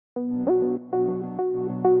The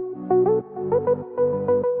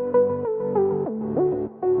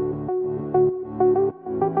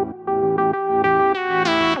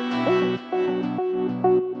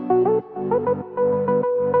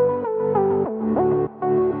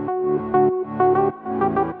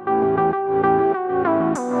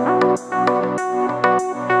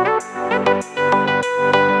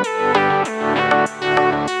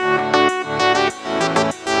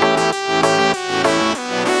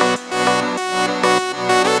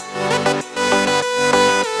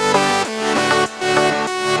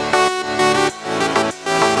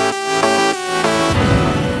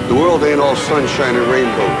world ain't all sunshine and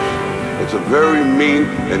rainbows. It's a very mean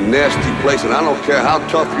and nasty place, and I don't care how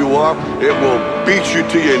tough you are, it will beat you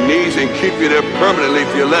to your knees and keep you there permanently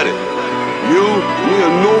if you let it. You, me,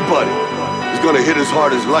 or nobody is gonna hit as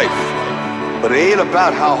hard as life. But it ain't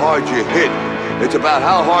about how hard you hit. It's about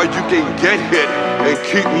how hard you can get hit and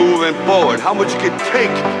keep moving forward. How much you can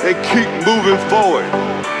take and keep moving forward.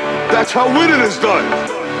 That's how winning is done.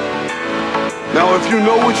 Now, if you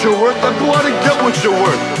know what you're worth, then go out and get what you're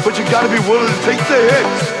worth. But you gotta be willing to take the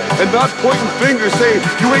hits and not pointing fingers saying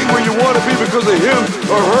you ain't where you want to be because of him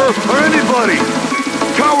or her or anybody.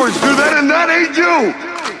 Cowards do that, and that ain't you.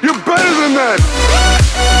 You're better than that.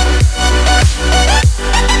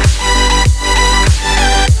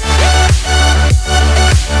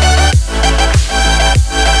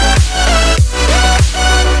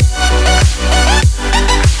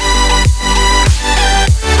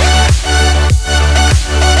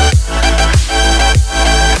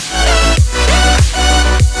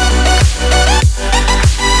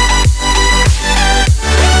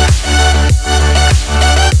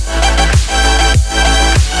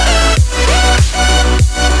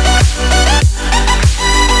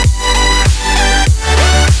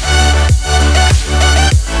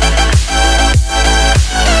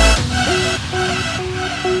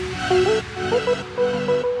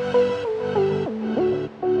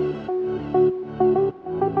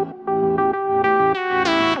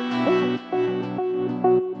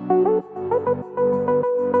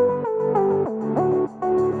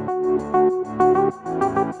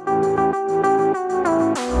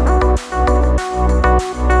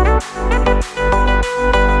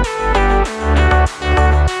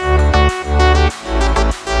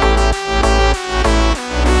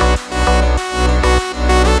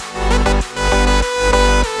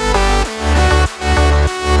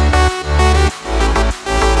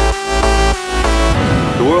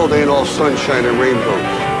 Ain't all sunshine and rainbows.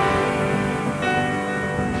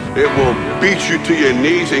 It will beat you to your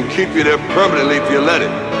knees and keep you there permanently if you let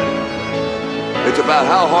it. It's about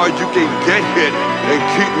how hard you can get hit and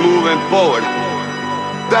keep moving forward.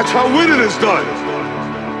 That's how winning is done.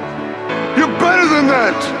 You're better than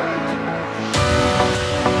that.